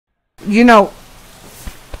You know,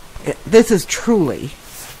 this is Truelie.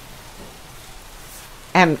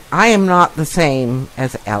 And I am not the same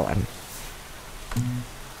as Ellen.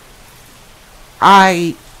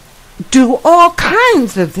 I do all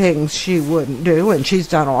kinds of things she wouldn't do, and she's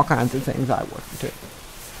done all kinds of things I wouldn't do.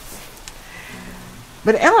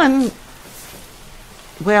 But Ellen,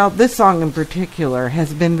 well, this song in particular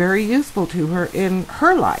has been very useful to her in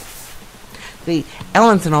her life. See,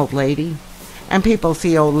 Ellen's an old lady, and people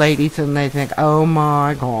see old ladies and they think, oh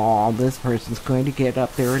my God, this person's going to get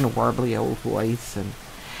up there in a warbly old voice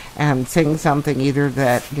and sing something either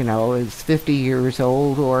that, you know, is 50 years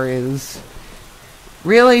old or is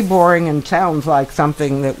really boring and sounds like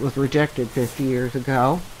something that was rejected 50 years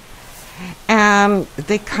ago. And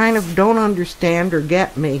they kind of don't understand or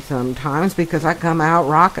get me sometimes because I come out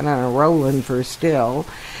rocking and rolling for still.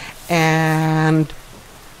 And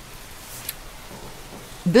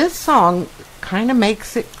this song kind of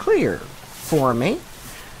makes it clear for me,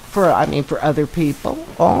 for other people,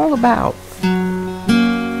 all about.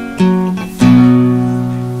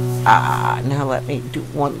 Now let me do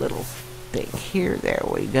one little thing here. There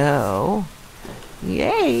we go.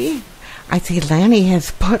 Yay. I see Lanny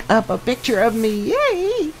has put up a picture of me.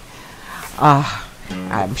 Yay.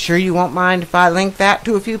 I'm sure you won't mind if I link that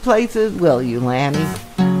to a few places, will you, Lanny?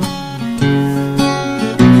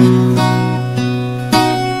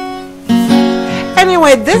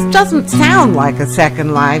 Anyway, this doesn't sound like a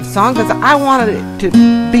Second Life song because I wanted it to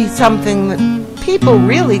be something that people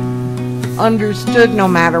really understood no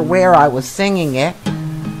matter where I was singing it.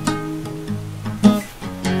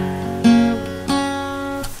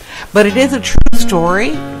 But it is a true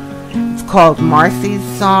story. It's called Marci's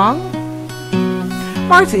Song.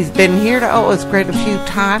 Marci's been here to OSG7B a few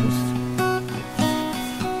times.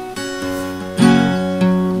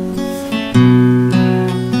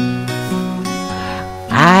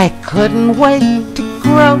 I couldn't wait to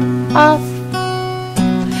grow up,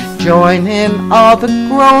 join in all the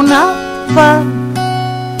grown-up fun.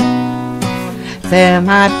 Then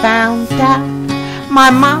I found out my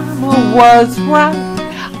mama was right.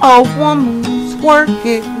 A woman's work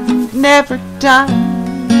is never done.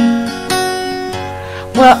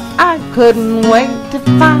 Well, I couldn't wait to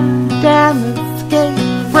find an escape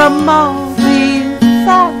from all these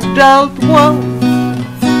adult woes.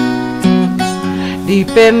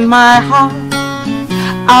 Deep in my heart,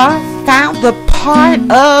 I found the part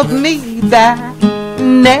of me that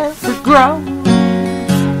never grows.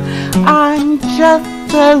 I'm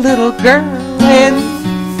just a little girl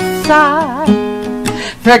inside.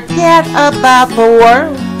 Forget about the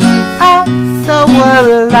world, I'm so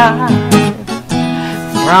alive.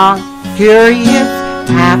 Strong, curious,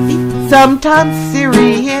 happy, sometimes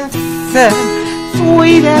serious, and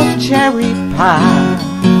sweet as cherry pie.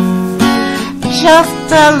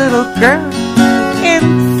 Just a little girl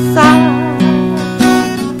inside.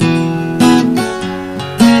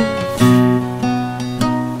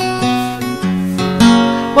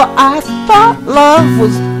 Well, I thought love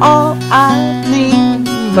was all I need,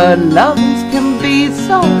 but lovers can be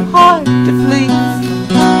so hard to please.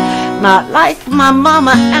 Not like my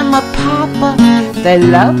mama and my papa. They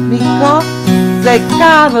love me 'cause they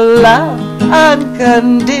gotta love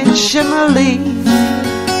unconditionally.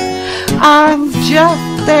 I'm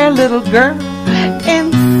just their little girl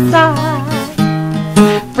inside.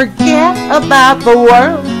 Forget about the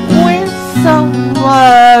world, we're so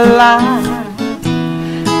alive.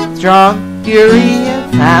 Strong,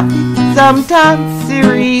 curious, happy, sometimes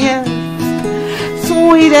serious,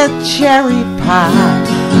 sweet as cherry pie.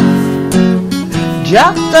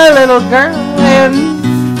 Just a little girl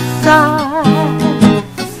inside.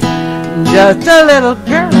 Just a little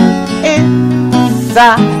girl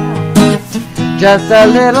inside. Just a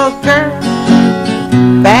little girl,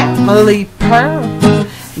 family pearl.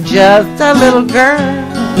 Just a little girl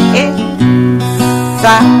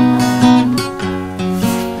inside.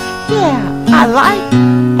 Yeah, I like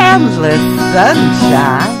endless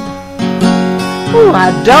sunshine. Ooh,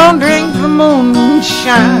 I don't drink the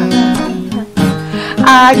moonshine.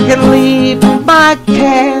 I can leave my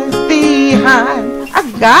cares behind.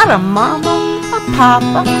 I've got a mama, a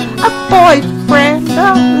papa, a boyfriend,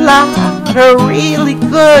 a lot of really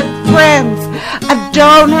good friends. I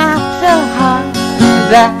don't have to hide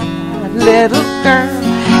that little girl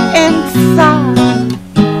inside.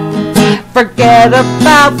 Forget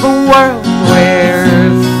about the world, we're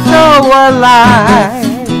so alive.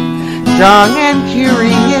 Strong and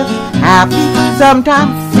curious, happy,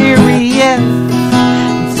 sometimes serious,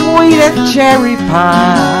 sweet as cherry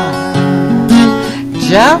pie.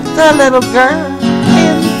 Just a little girl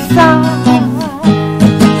inside.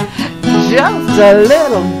 Just a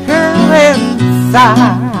little girl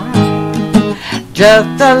inside.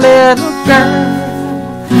 Just a little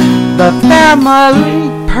girl, the family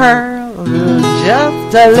pearl,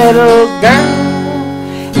 just a little girl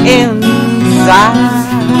inside.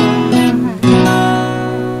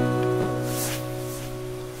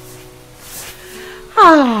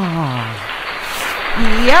 Ah,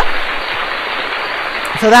 yep.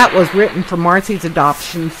 So that was written for Marci's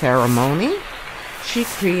adoption ceremony. She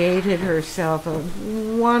created herself a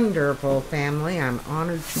wonderful family. I'm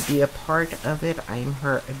honored to be a part of it. I'm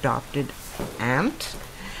her adopted aunt.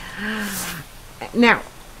 Now,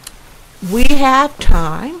 we have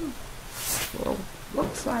time for,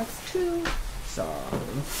 looks like 2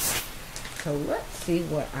 songs. So let's see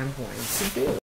what I'm going to do.